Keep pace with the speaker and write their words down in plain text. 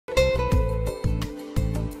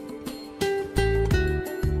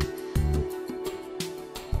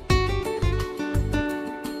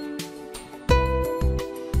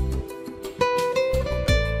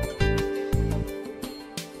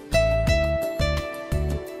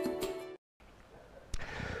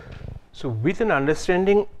So, with an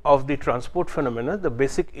understanding of the transport phenomena, the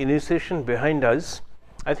basic initiation behind us,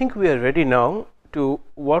 I think we are ready now to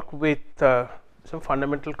work with some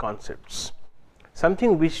fundamental concepts,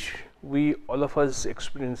 something which we all of us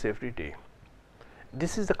experience every day.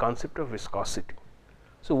 This is the concept of viscosity.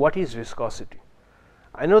 So, what is viscosity?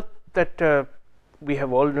 I know that we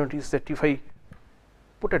have all noticed that if I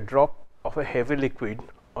put a drop of a heavy liquid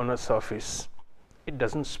on a surface, it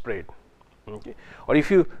does not spread. Okay. Or if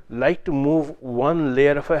you like to move one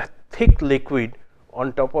layer of a thick liquid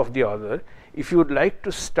on top of the other, if you would like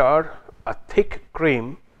to stir a thick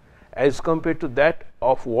cream as compared to that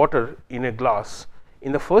of water in a glass,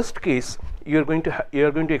 in the first case you are going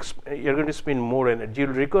to spend more energy, you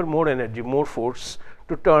will require more energy, more force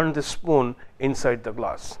to turn the spoon inside the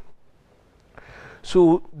glass.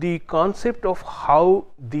 So, the concept of how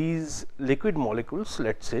these liquid molecules,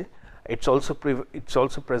 let us say, it's also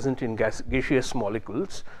present in gaseous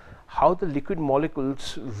molecules, how the liquid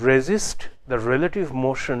molecules resist the relative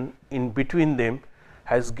motion in between them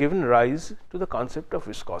has given rise to the concept of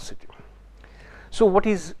viscosity. So, what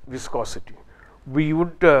is viscosity? We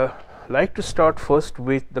would like to start first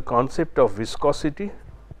with the concept of viscosity,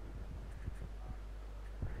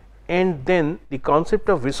 and then the concept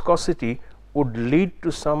of viscosity would lead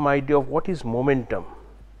to some idea of what is momentum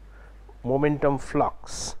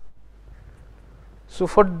flux. So,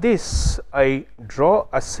 for this I draw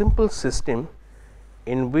a simple system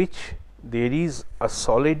in which there is a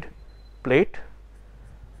solid plate,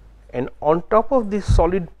 and on top of this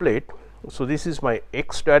solid plate, so this is my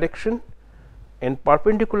x direction and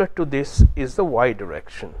perpendicular to this is the y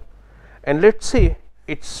direction, and let us say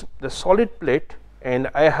it is the solid plate and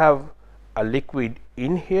I have a liquid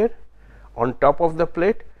in here on top of the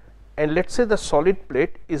plate, and let us say the solid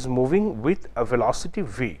plate is moving with a velocity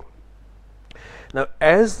v. Now,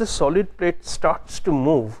 as the solid plate starts to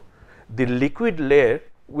move, the liquid layer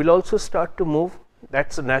will also start to move.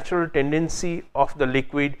 That is a natural tendency of the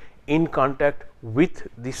liquid in contact with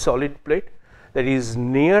the solid plate. That is,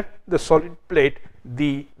 near the solid plate,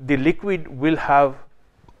 the liquid will have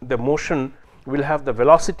the motion, will have the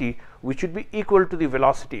velocity which would be equal to the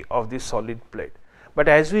velocity of the solid plate. But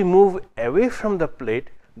as we move away from the plate,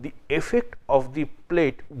 the effect of the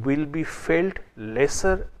plate will be felt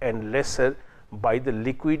lesser and lesser by the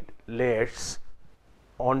liquid layers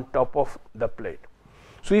on top of the plate.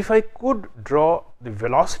 So, if I could draw the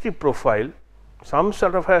velocity profile, some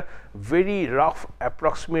sort of a very rough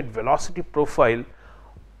approximate velocity profile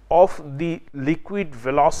of the liquid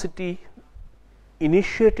velocity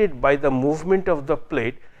initiated by the movement of the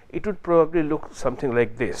plate, it would probably look something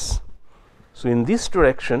like this. So, in this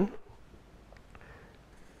direction,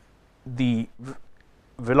 the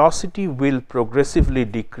velocity will progressively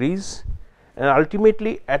decrease, and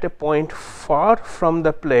ultimately at a point far from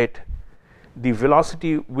the plate the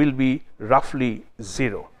velocity will be roughly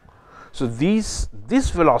 0. So, this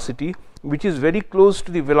velocity, which is very close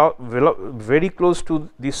to the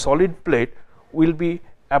solid plate, will be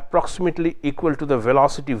approximately equal to the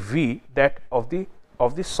velocity v, that of the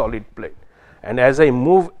solid plate, and as I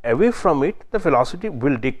move away from it, the velocity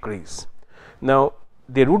will decrease. Now,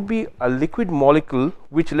 there would be a liquid molecule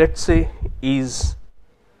which, let us say, is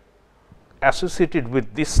associated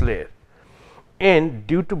with this layer, and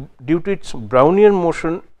due to its Brownian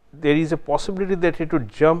motion, there is a possibility that it would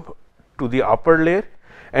jump to the upper layer,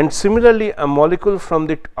 and similarly a molecule from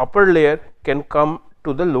the upper layer can come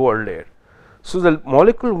to the lower layer. So, the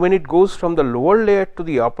molecule, when it goes from the lower layer to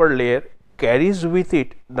the upper layer, carries with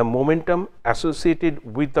it the momentum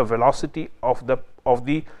associated with the velocity of the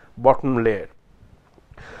bottom layer.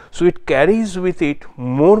 So, it carries with it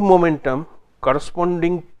more momentum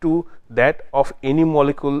corresponding to that of any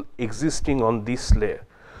molecule existing on this layer.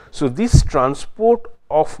 So, this transport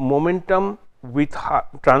of momentum with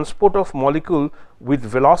transport of molecule with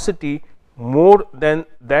velocity more than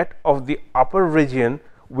that of the upper region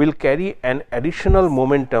will carry an additional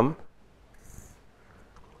momentum,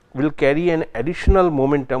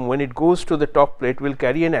 when it goes to the top plate, will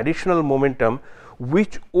carry an additional momentum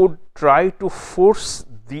which would try to force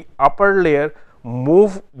the upper layer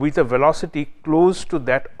move with a velocity close to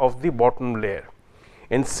that of the bottom layer.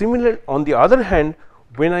 And similar, on the other hand,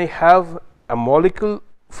 when I have a molecule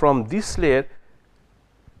from this layer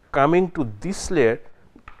coming to this layer,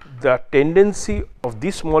 the tendency of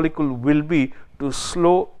this molecule will be to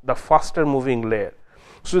slow the faster moving layer.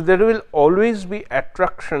 So, there will always be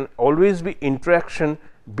interaction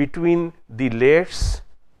between the layers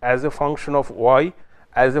as a function of y,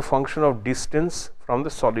 as a function of distance from the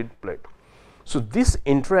solid plate. So, this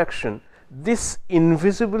interaction, this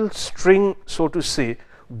invisible string, so to say,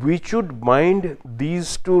 which should bind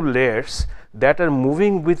these two layers that are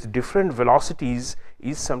moving with different velocities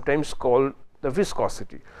is sometimes called the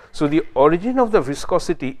viscosity. So, the origin of the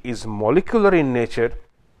viscosity is molecular in nature,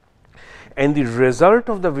 and the result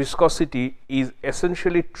of the viscosity is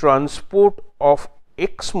essentially transport of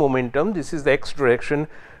x momentum, this is the x direction,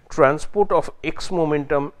 transport of x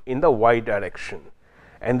momentum in the y direction,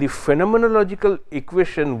 and the phenomenological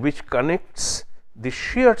equation which connects the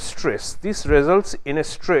shear stress, this results in a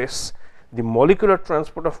stress, the molecular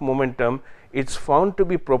transport of momentum, it's found to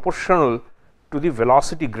be proportional to the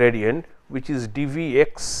velocity gradient, which is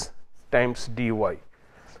dvx times dy.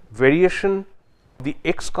 Variation the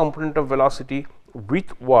x component of velocity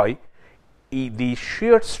with y, the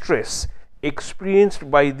shear stress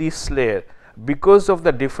experienced by this layer because of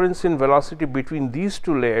the difference in velocity between these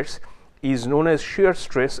two layers is known as shear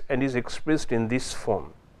stress and is expressed in this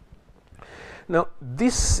form. Now,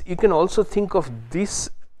 this you can also think of this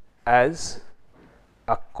as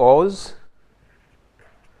a cause,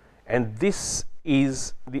 and this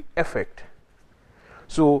is the effect.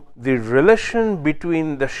 So, the relation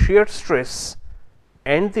between the shear stress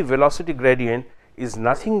and the velocity gradient is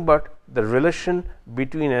nothing but the relation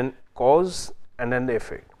between an cause and an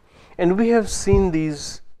effect, and we have seen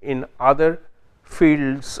these in other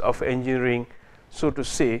fields of engineering, so to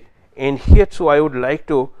say, and here so I would like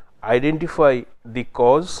to identify the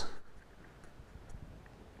cause,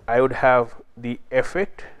 I would have the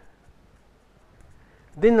effect,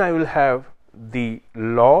 then I will have the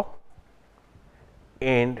law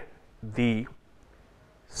and the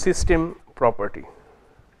system property.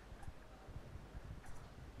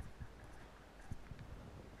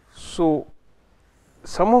 So,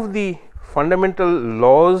 some of the fundamental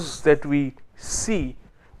laws that we see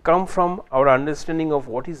come from our understanding of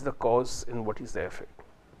what is the cause and what is the effect.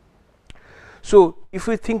 So, if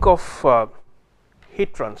we think of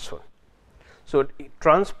heat transfer, so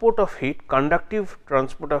transport of heat, conductive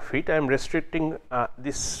transport of heat, I am restricting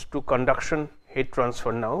this to conduction heat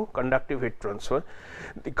transfer now, conductive heat transfer.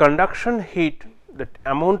 The conduction heat, the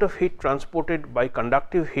amount of heat transported by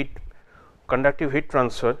conductive heat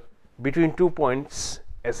transfer between 2 points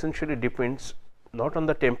essentially depends not on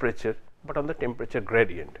the temperature, but on the temperature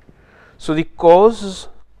gradient. So, the cause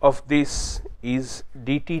of this is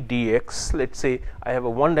dt dx. Let us say I have a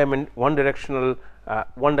one dimensional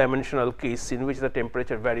case in which the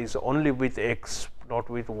temperature varies only with x, not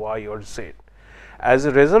with y or z. As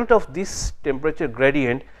a result of this temperature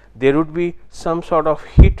gradient, there would be some sort of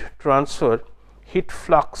heat transfer, heat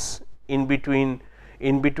flux in between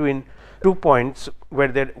 2 points where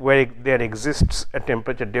there exists a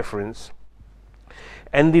temperature difference,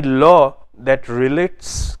 and the law that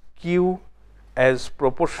relates q as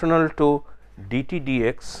proportional to dt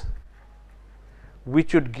dx,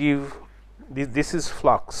 which would give this is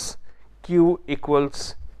flux, q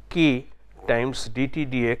equals k times dt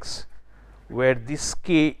dx, where this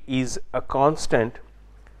k is a constant,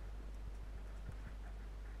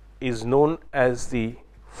 is known as the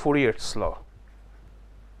Fourier's law,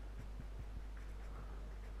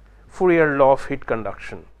 Fourier law of heat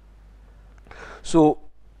conduction. So,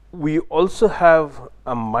 we also have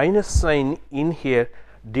a minus sign in here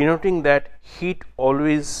denoting that heat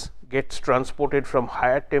always gets transported from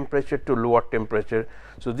higher temperature to lower temperature.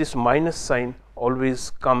 So, this minus sign always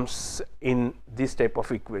comes in this type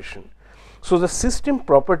of equation. So, the system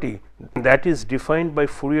property that is defined by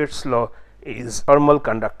Fourier's law is thermal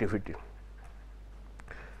conductivity.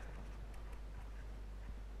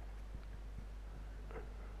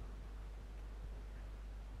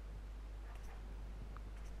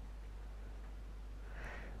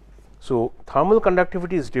 So, thermal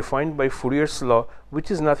conductivity is defined by Fourier's law, which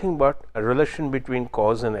is nothing but a relation between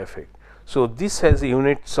cause and effect. So, this has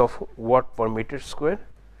units of watt per meter square,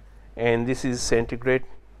 and this is centigrade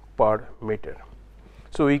per meter.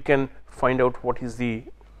 So, we can find out what is the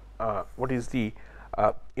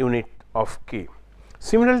unit of K.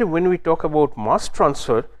 Similarly, when we talk about mass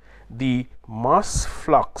transfer, the mass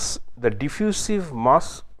flux, the diffusive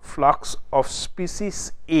mass flux of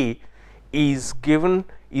species A is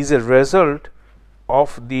a result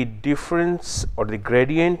of the difference or the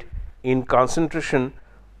gradient in concentration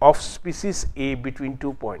of species A between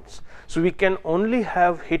 2 points. So, we can only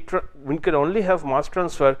have mass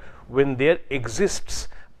transfer when there exists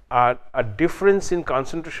a difference in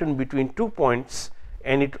concentration between 2 points,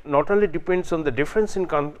 and it not only depends on the difference in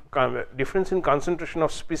concentration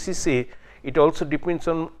of species A, it also depends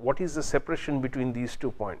on what is the separation between these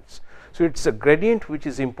 2 points. So, it is a gradient which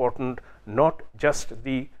is important, not just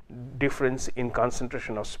the difference in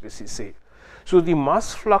concentration of species A. So, the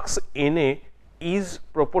mass flux Na is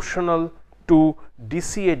proportional to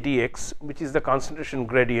dCA dx, which is the concentration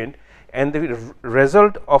gradient, and the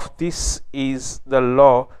result of this is the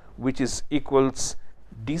law which is equals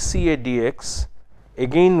dCA dx,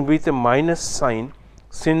 again with a minus sign,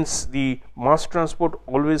 since the mass transport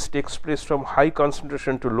always takes place from high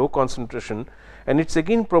concentration to low concentration, and it's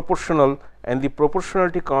again proportional, and the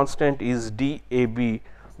proportionality constant is dAB,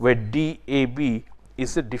 where dAB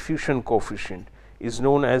is the diffusion coefficient, is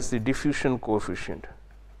known as the diffusion coefficient.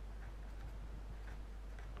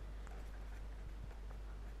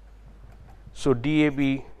 So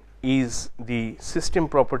dAB is the system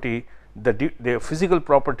property, the physical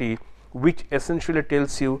property which essentially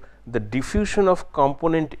tells you the diffusion of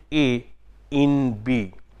component A in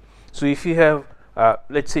B. So if you have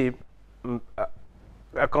let us say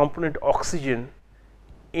a component oxygen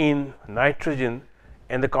in nitrogen,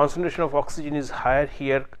 and the concentration of oxygen is higher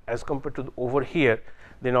here as compared to over here,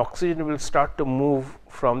 then oxygen will start to move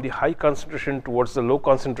from the high concentration towards the low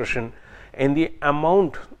concentration, and the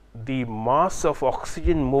amount, the mass of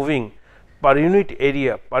oxygen moving per unit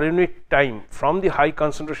area, per unit time from the high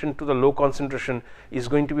concentration to the low concentration is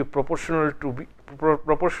going to be proportional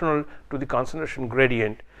to the concentration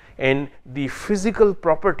gradient, and the physical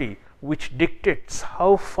property which dictates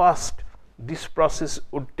how fast this process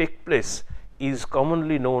would take place is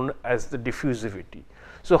commonly known as the diffusivity.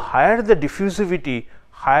 So higher the diffusivity,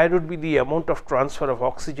 higher would be the amount of transfer of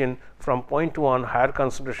oxygen from point 1 higher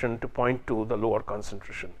concentration to point 2 the lower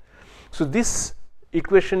concentration. So this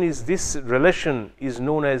equation is, this relation is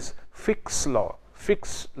known as Fick's law,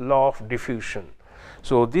 Fick's law of diffusion.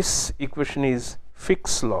 So this equation is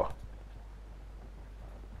Fick's law.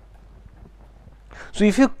 So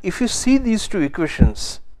if you see these two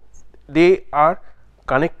equations, they are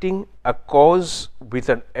connecting a cause with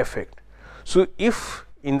an effect. So if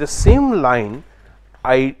in the same line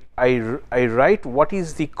I write what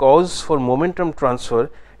is the cause for momentum transfer,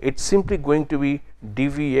 it's simply going to be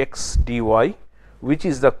dvx dy, which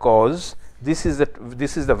is the cause, this is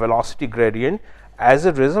the velocity gradient, as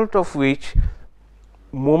a result of which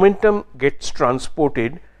momentum gets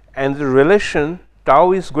transported, and the relation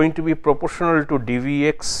tau is going to be proportional to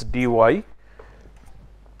dvx dy,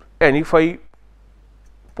 and if I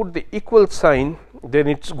put the equal sign, then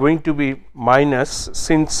it's going to be minus,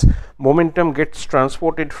 since momentum gets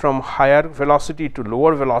transported from higher velocity to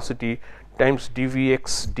lower velocity times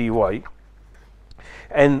dvx dy,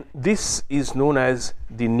 and this is known as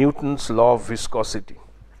the Newton's law of viscosity.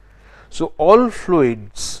 So all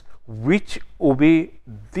fluids which obey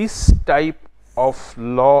this type of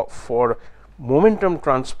law for momentum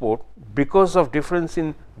transport because of difference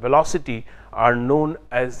in velocity are known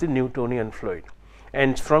as the Newtonian fluid.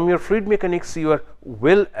 And from your fluid mechanics, you are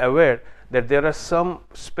well aware that there are some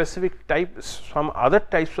specific types, some other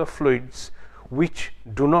types of fluids which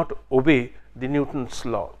do not obey the Newton's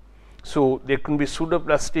law. So there can be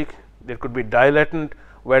pseudoplastic, there could be dilatant,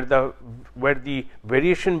 where the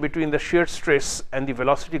variation between the shear stress and the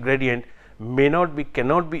velocity gradient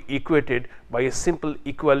cannot be equated by a simple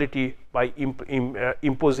equality by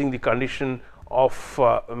imposing the condition of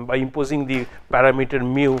by imposing the parameter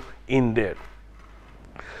mu in there.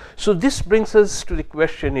 So this brings us to the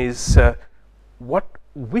question is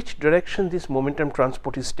which direction this momentum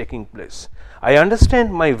transport is taking place. I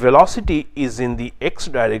understand my velocity is in the x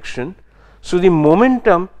direction, so the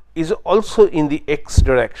momentum is also in the x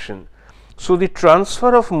direction. So the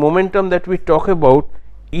transfer of momentum that we talk about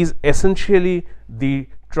is essentially the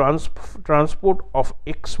transport of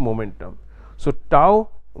x momentum. So tau,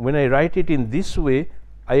 when I write it in this way,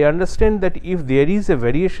 I understand that if there is a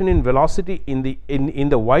variation in velocity in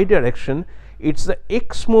the y direction, it's the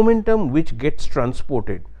x momentum which gets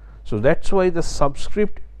transported. So that's why the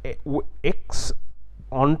subscript x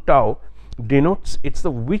on tau denotes it's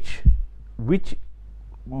the which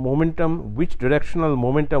momentum, which directional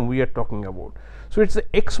momentum we are talking about. So it's the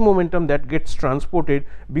x momentum that gets transported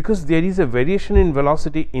because there is a variation in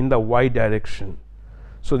velocity in the y direction.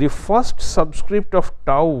 So the first subscript of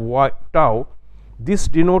tau, this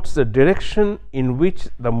denotes the direction in which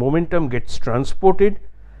the momentum gets transported,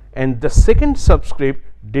 and the second subscript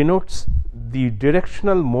denotes the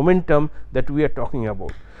directional momentum that we are talking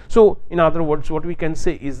about. So in other words, what we can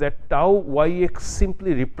say is that tau yx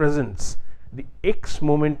simply represents the x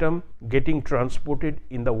momentum getting transported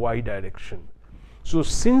in the y direction. So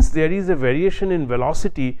since there is a variation in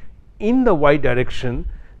velocity in the y direction,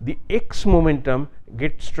 the x momentum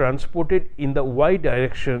gets transported in the y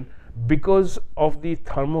direction because of the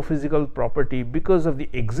thermophysical property, because of the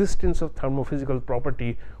existence of thermophysical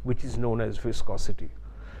property which is known as viscosity.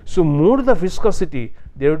 So more the viscosity,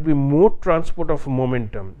 there would be more transport of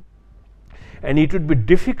momentum, and it would be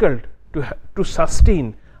difficult to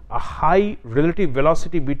sustain a high relative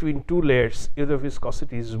velocity between two layers if the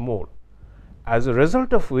viscosity is more, as a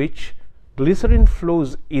result of which glycerin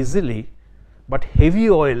flows easily, but heavy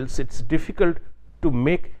oils, it is difficult to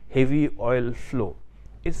make heavy oil flow.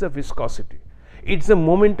 It is the viscosity, it is the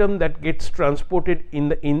momentum that gets transported in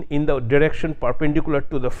the direction perpendicular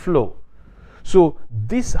to the flow. So,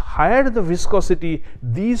 this higher the viscosity,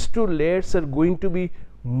 these two layers are going to be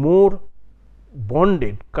more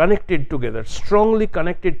bonded, connected together, strongly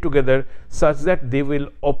connected together, such that they will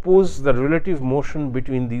oppose the relative motion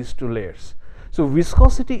between these two layers. So,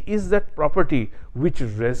 viscosity is that property which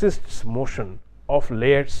resists motion of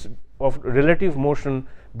layers, of relative motion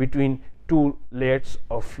between two layers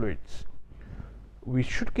of fluids. We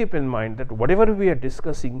should keep in mind that whatever we are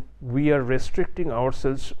discussing, we are restricting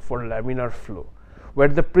ourselves for laminar flow, where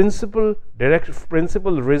the principal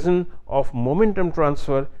reason of momentum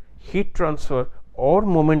transfer, heat transfer or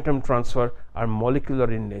momentum transfer are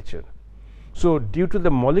molecular in nature. So, due to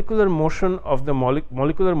the molecular motion of the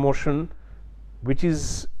molecular motion, which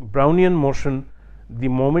is Brownian motion, the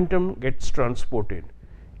momentum gets transported.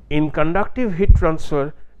 In conductive heat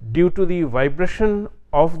transfer, due to the vibration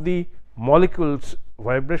of the molecules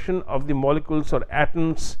or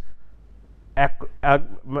atoms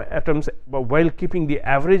while keeping the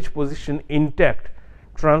average position intact,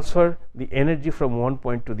 transfer the energy from one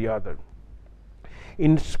point to the other.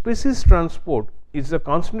 In species transport, it is the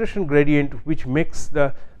concentration gradient which makes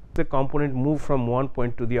the component move from one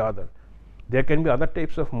point to the other. There can be other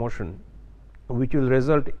types of motion which will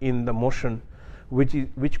result in the motion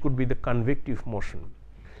which could be the convective motion.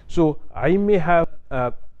 So, I may have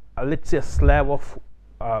let us say a slab of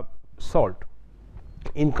salt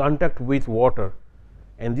in contact with water,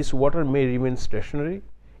 and this water may remain stationary,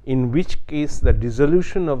 in which case the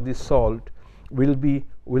dissolution of the salt will be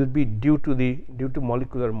due to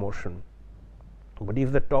molecular motion. But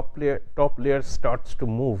if the top layer starts to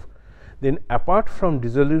move, then apart from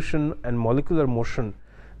dissolution and molecular motion,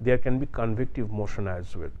 there can be convective motion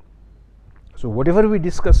as well. So, whatever we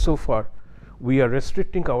discussed so far, we are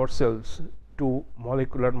restricting ourselves to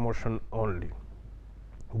molecular motion only.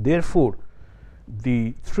 Therefore,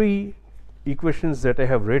 the three equations that I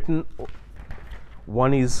have written,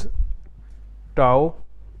 one is tau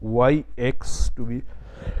y x to be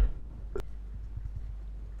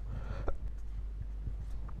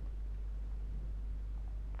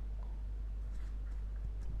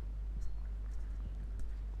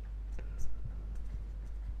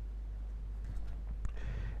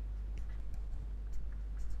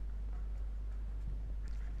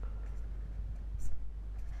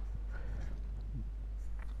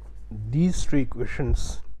these three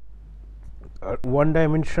equations are one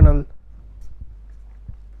dimensional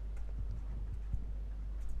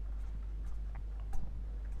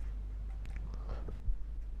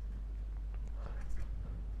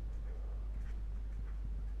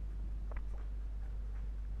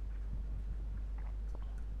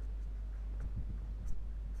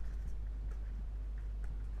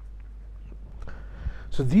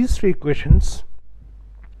So, these three equations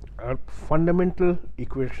are fundamental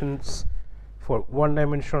equations for one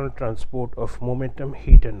dimensional transport of momentum,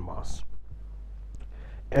 heat and mass.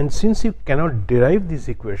 And since you cannot derive these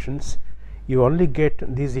equations, you only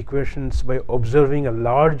get these equations by observing a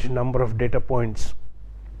large number of data points,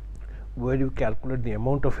 where you calculate the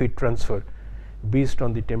amount of heat transfer based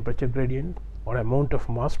on the temperature gradient or amount of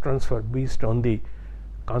mass transfer based on the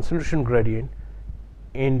concentration gradient,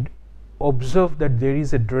 and observe that there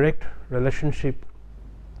is a direct relationship,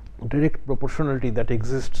 direct proportionality that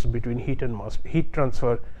exists between heat and mass, heat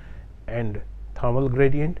transfer and thermal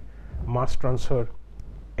gradient, mass transfer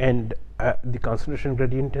and the concentration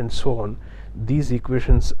gradient and so on. These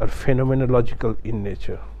equations are phenomenological in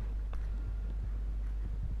nature.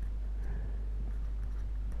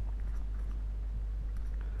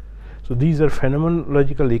 So, these are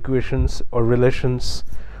phenomenological equations or relations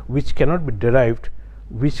which cannot be derived,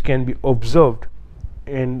 which can be observed,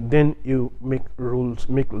 and then you make rules,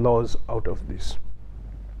 make laws out of this.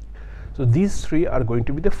 So, these three are going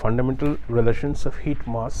to be the fundamental relations of heat,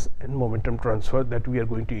 mass and momentum transfer that we are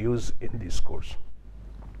going to use in this course.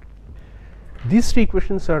 These three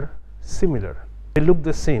equations are similar, they look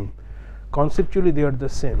the same, conceptually they are the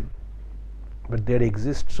same, but there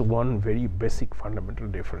exists one very basic fundamental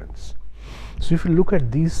difference. So, if you look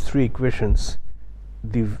at these three equations,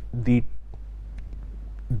 this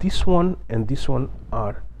one and this one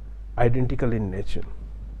are identical in nature.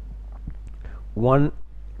 One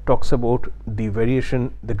talks about the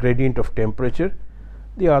variation, the gradient of temperature,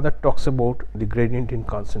 the other talks about the gradient in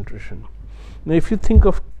concentration. Now, if you think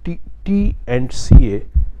of T and Ca,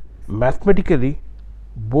 mathematically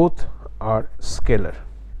both are scalar.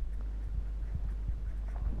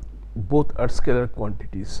 Both are scalar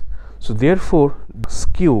quantities. So therefore,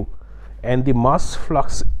 q and the mass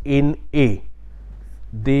flux in A,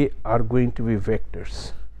 they are going to be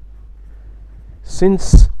vectors.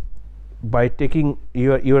 Since by taking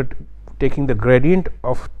you are taking the gradient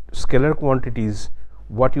of scalar quantities,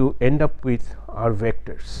 what you end up with are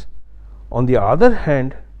vectors. On the other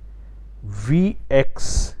hand,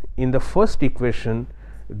 Vx in the first equation,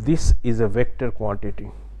 this is a vector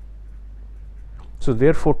quantity. So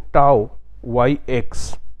therefore, tau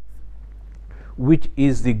yx, which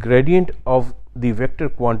is the gradient of the vector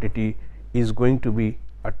quantity, is going to be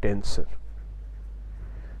a tensor.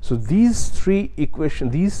 So these three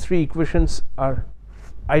equations are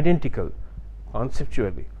identical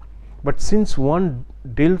conceptually, but since one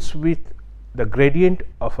deals with the gradient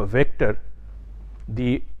of a vector,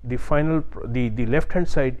 the left hand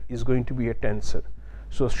side is going to be a tensor.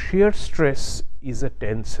 So shear stress is a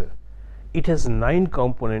tensor. It has 9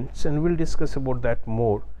 components, and we'll discuss about that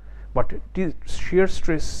more, but shear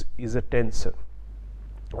stress is a tensor.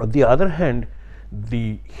 On the other hand,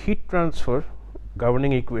 the heat transfer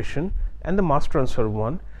governing equation and the mass transfer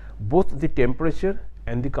one, both the temperature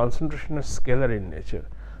and the concentration are scalar in nature.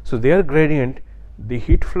 So their gradient, the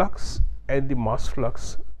heat flux and the mass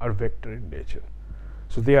flux, are vector in nature.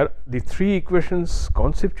 So they are, the three equations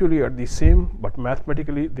conceptually are the same, but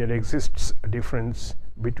mathematically there exists a difference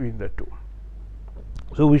between the two.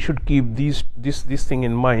 So we should keep this thing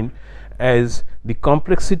in mind, as the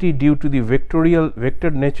complexity due to the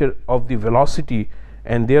vector nature of the velocity,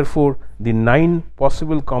 and therefore the 9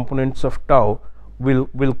 possible components of tau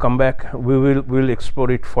will come back. We will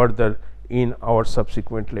explore it further in our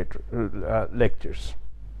subsequent lectures.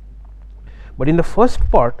 But in the first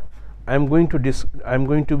part, I am going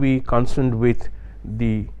to be concerned with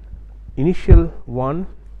the initial one,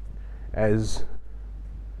 as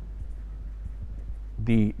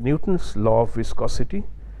the Newton's law of viscosity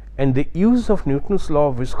and the use of Newton's law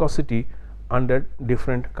of viscosity under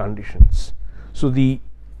different conditions. So the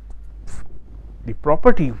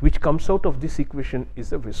property which comes out of this equation is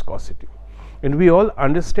the viscosity, and we all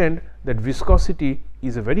understand that viscosity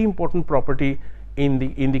is a very important property in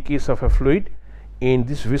the case of a fluid, and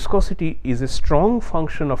this viscosity is a strong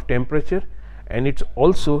function of temperature, and it's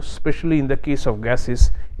also, especially in the case of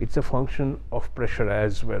gases, it's a function of pressure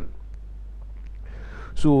as well.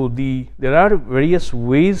 So there are various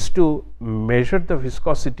ways to measure the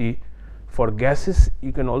viscosity. For gases,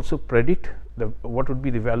 you can also predict what would be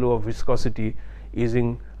the value of viscosity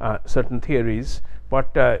using certain theories,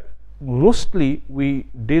 but mostly we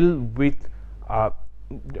deal with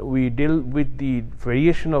the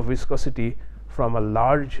variation of viscosity from a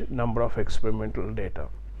large number of experimental data.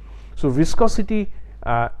 So viscosity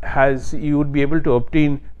you would be able to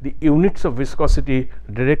obtain the units of viscosity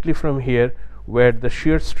directly from here, where the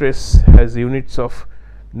shear stress has units of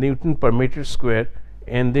Newton per meter square,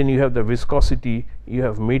 and then you have the viscosity, you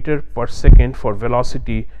have meter per second for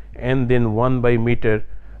velocity, and then 1 by meter,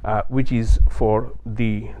 which is for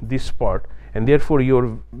this part, and therefore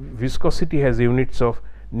your viscosity has units of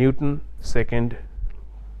Newton second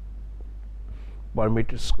per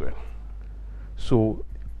meter square. So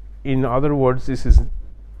in other words, this is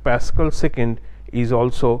Pascal second is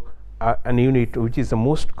also an unit which is the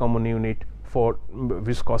most common unit for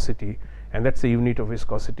viscosity, and that's the unit of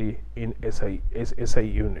viscosity in SI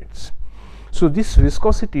units. So this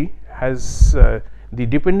viscosity has the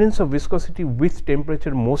dependence of viscosity with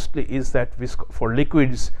temperature mostly is that for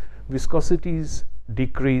liquids, viscosities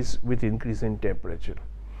decrease with increase in temperature.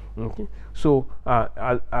 Okay. So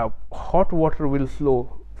hot water will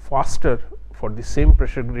flow faster for the same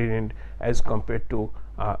pressure gradient as compared to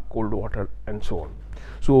cold water, and so on.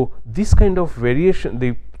 So this kind of variation,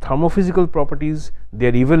 the thermophysical properties,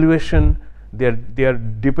 their evaluation, their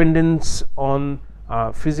dependence on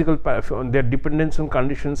their dependence on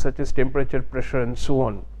conditions such as temperature, pressure, and so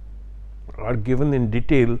on, are given in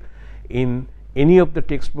detail in any of the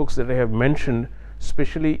textbooks that I have mentioned.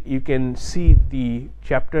 Especially, you can see the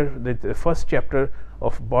chapter, the first chapter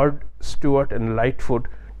of Bird, Stewart, and Lightfoot,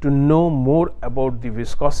 to know more about the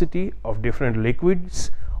viscosity of different liquids,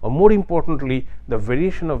 or more importantly, the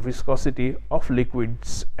variation of viscosity of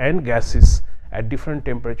liquids and gases at different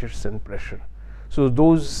temperatures and pressure. So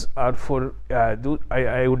those are for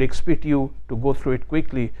I would expect you to go through it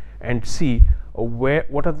quickly and see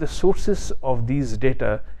what are the sources of these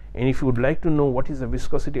data, and if you would like to know what is the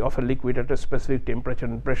viscosity of a liquid at a specific temperature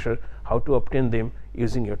and pressure, how to obtain them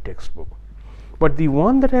using your textbook. But the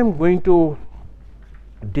one that I am going to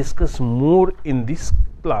discuss more in this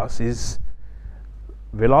class is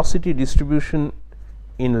velocity distribution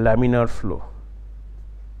in laminar flow.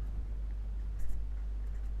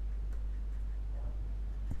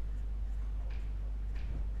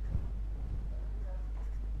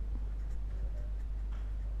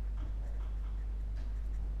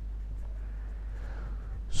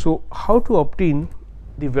 So, how to obtain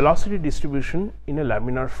the velocity distribution in a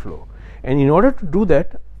laminar flow? And in order to do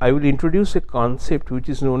that, I will introduce a concept which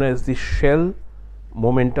is known as the shell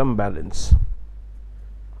momentum balance.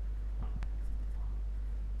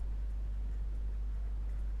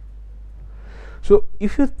 So,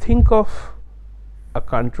 if you think of a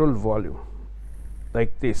control volume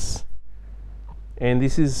like this, and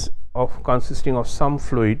this is consisting of some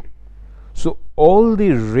fluid, so all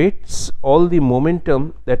the rates, all the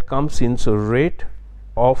momentum that comes in, so rate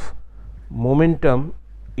of momentum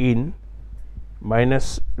in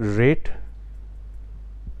minus rate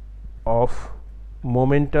of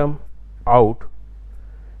momentum out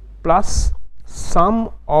plus sum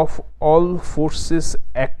of all forces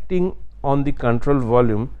acting on the control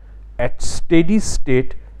volume at steady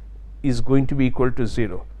state is going to be equal to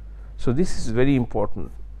 0. So, this is very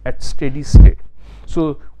important, at steady state.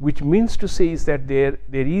 So, which means to say is that there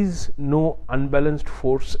is no unbalanced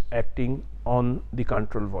force acting on the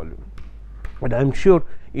control volume. But I am sure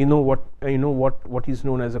you know what is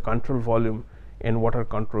known as a control volume and what are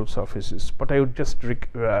control surfaces, but I would just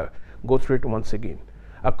go through it once again.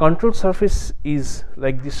 A control surface is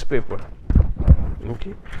like this paper.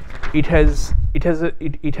 Okay, it has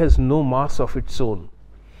no mass of its own.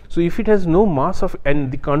 So, if it has no mass of,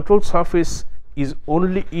 and the control surface is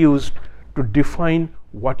only used to define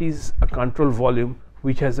what is a control volume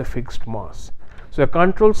which has a fixed mass. So, a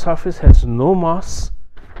control surface has no mass,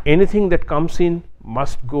 anything that comes in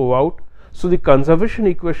must go out. So, the conservation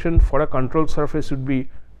equation for a control surface would be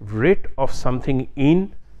rate of something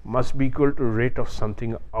in must be equal to rate of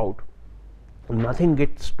something out. Nothing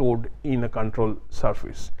gets stored in a control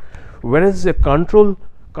surface, whereas a control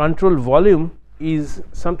volume is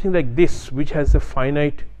something like this, which has a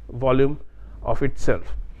finite volume of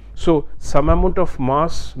itself. So, some amount of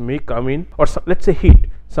mass may come in, or let us say heat,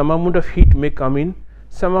 some amount of heat may come in,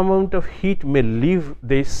 some amount of heat may leave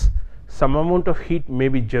this, some amount of heat may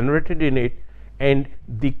be generated in it, and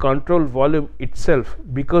the control volume itself,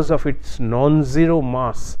 because of its non-zero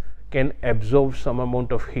mass, can absorb some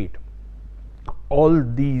amount of heat. All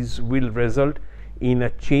these will result in a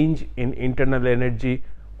change in internal energy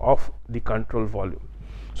of the control volume.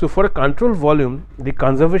 So, for a control volume, the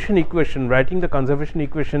conservation equation, writing the conservation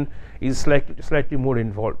equation is slightly more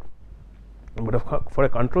involved, but for a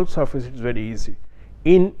control surface it is very easy.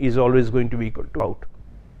 In is always going to be equal to out.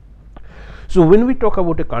 So, when we talk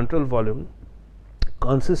about a control volume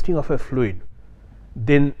consisting of a fluid,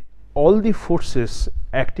 then all the forces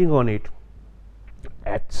acting on it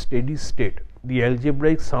at steady state, the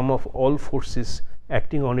algebraic sum of all forces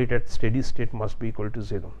acting on it at steady state must be equal to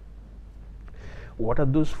 0. What are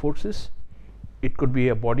those forces? It could be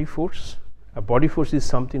a body force. A body force is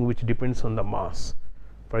something which depends on the mass.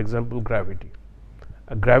 For example, gravity.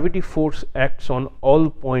 A gravity force acts on all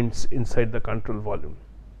points inside the control volume.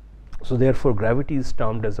 So, therefore, gravity is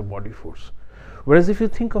termed as a body force. Whereas, if you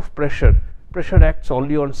think of pressure, pressure acts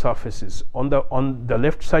only on surfaces, on the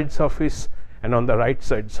left side surface and on the right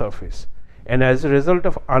side surface. And as a result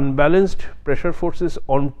of unbalanced pressure forces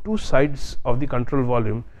on two sides of the control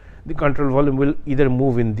volume will either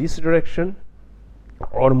move in this direction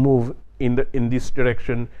or move in this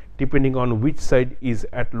direction, depending on which side is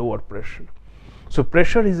at lower pressure. So,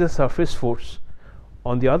 pressure is a surface force.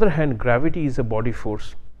 On the other hand, gravity is a body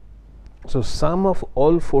force. So, sum of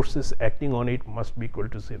all forces acting on it must be equal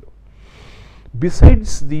to 0.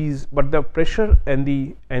 Besides these, but the pressure and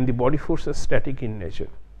the body force are static in nature.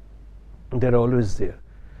 They are always there.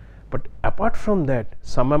 But apart from that,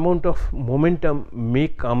 some amount of momentum may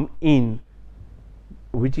come in,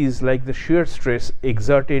 which is like the shear stress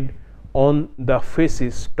exerted on the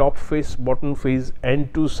faces, top face, bottom face,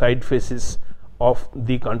 and two side faces of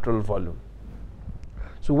the control volume.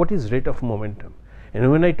 So, what is rate of momentum? And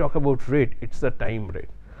when I talk about rate, it is the time rate.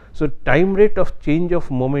 So, time rate of change of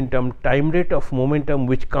momentum, time rate of momentum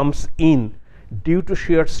which comes in due to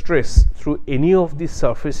shear stress through any of these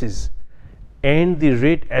surfaces, and the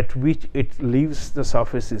rate at which it leaves the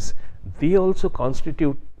surfaces, they also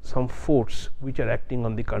constitute some force which are acting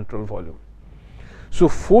on the control volume. So,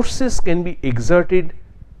 forces can be exerted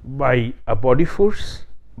by a body force,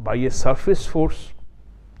 by a surface force,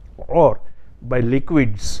 or by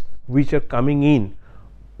liquids which are coming in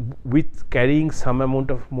with carrying some amount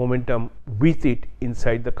of momentum with it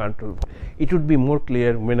inside the control volume. It would be more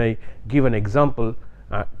clear when I give an example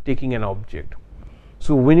taking an object.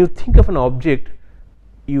 So when you think of an object,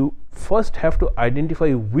 you first have to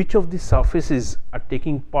identify which of the surfaces are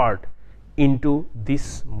taking part into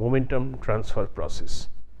this momentum transfer process.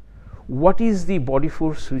 What is the body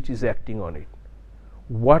force which is acting on it?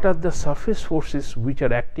 What are the surface forces which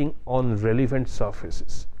are acting on relevant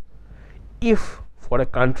surfaces? If for a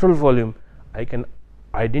control volume I can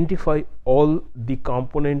identify all the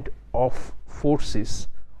component of forces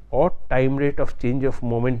or time rate of change of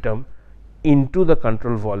momentum into the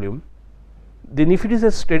control volume, then if it is a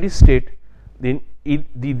steady state, then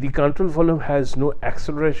the control volume has no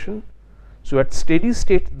acceleration. So at steady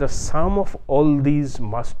state, the sum of all these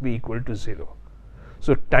must be equal to 0.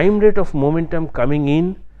 So time rate of momentum coming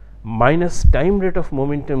in minus time rate of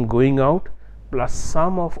momentum going out plus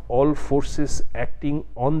sum of all forces acting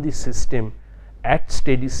on the system at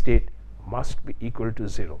steady state must be equal to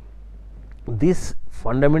 0. This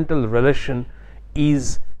fundamental relation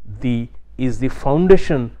is the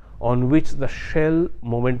foundation on which the shell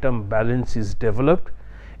momentum balance is developed,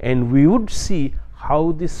 and we would see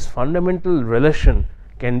how this fundamental relation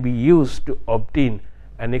can be used to obtain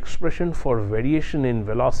an expression for variation in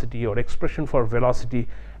velocity or expression for velocity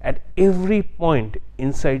at every point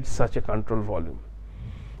inside such a control volume.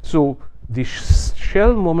 So the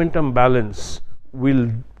shell momentum balance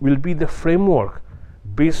will be the framework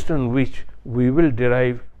based on which we will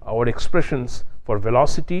derive our expressions for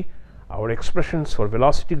velocity, our expressions for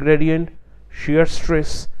velocity gradient, shear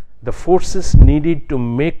stress, the forces needed to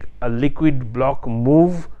make a liquid block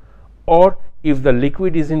move, or if the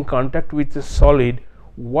liquid is in contact with the solid,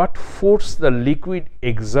 what force the liquid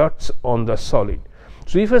exerts on the solid.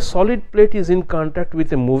 So if a solid plate is in contact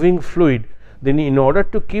with a moving fluid, then in order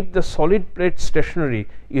to keep the solid plate stationary,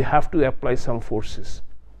 you have to apply some forces.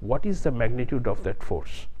 What is the magnitude of that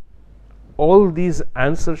force? All these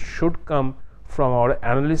answers should come from our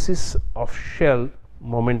analysis of shell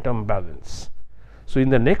momentum balance. So in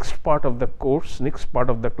the next part of the course, next part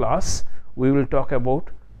of the class, we will talk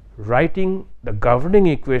about writing the governing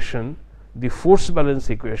equation, the force balance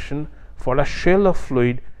equation for a shell of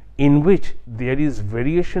fluid in which there is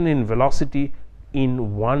variation in velocity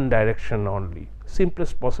in one direction only.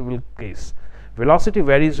 Simplest possible case. Velocity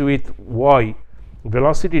varies with y,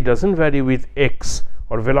 velocity doesn't vary with x,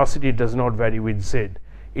 or velocity does not vary with z.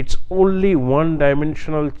 It's only one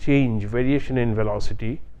dimensional change, variation in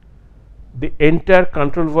velocity. The entire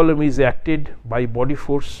control volume is acted by body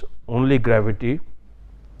force, only gravity,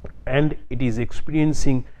 and it is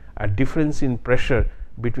experiencing a difference in pressure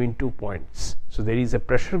between 2 points. So there is a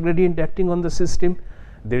pressure gradient acting on the system,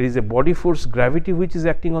 there is a body force, gravity, which is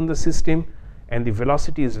acting on the system, and the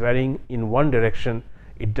velocity is varying in one direction.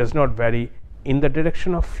 It does not vary in the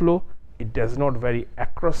direction of flow, it does not vary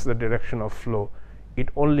across the direction of flow, it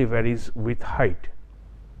only varies with height.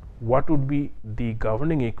 What would be the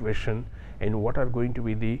governing equation, and what are going to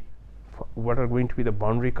be the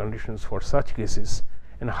boundary conditions for such cases,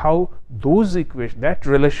 and how that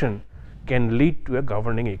relation can lead to a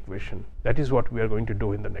governing equation. That is what we are going to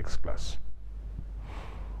do in the next class.